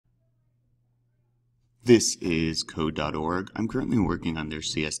This is code.org. I'm currently working on their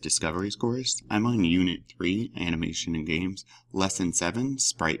CS Discoveries course. I'm on Unit 3, Animation and Games, Lesson 7,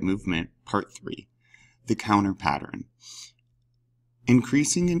 Sprite Movement, Part 3, the counter pattern.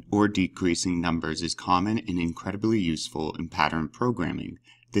 Increasing or decreasing numbers is common and incredibly useful in pattern programming.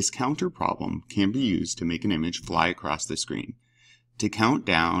 This counter problem can be used to make an image fly across the screen, to count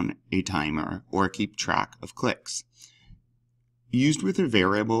down a timer, or keep track of clicks. Used with a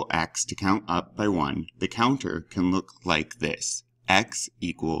variable x to count up by 1, the counter can look like this: x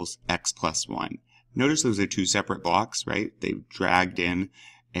equals x plus 1. Notice those are two separate blocks, right? They've dragged in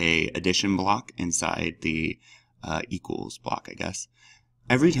a addition block inside the equals block, I guess.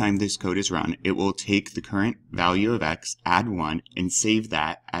 Every time this code is run, it will take the current value of x, add 1, and save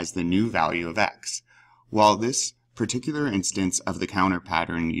that as the new value of x. While this particular instance of the counter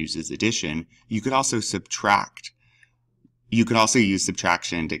pattern uses addition, you could also subtract. You could also use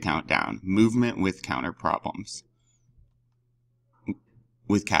subtraction to count down. Movement with counter problems.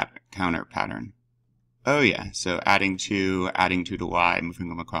 With counter pattern. Oh yeah, so adding 2 to y, moving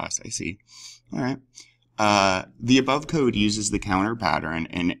them across, I see. Alright. The above code uses the counter pattern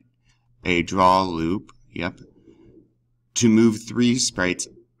in a draw loop, to move 3 sprites.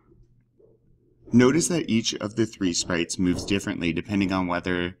 Notice that each of the 3 sprites moves differently depending on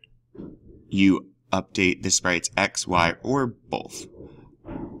whether you update the sprites X, Y, or both.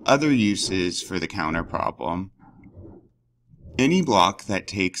 Other uses for the counter problem. Any block that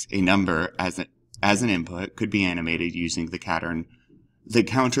takes a number as an input could be animated using the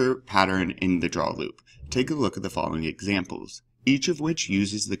counter pattern in the draw loop. Take a look at the following examples, each of which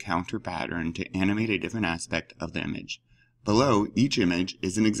uses the counter pattern to animate a different aspect of the image. Below each image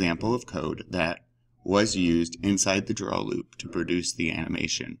is an example of code that was used inside the draw loop to produce the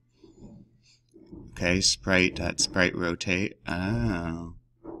animation. Okay, sprite rotate. Oh.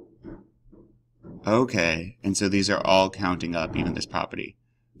 Okay, and so these are all counting up, even this property.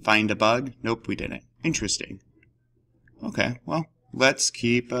 Find a bug? Nope, we didn't. Interesting. Okay, well, let's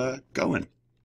keep going.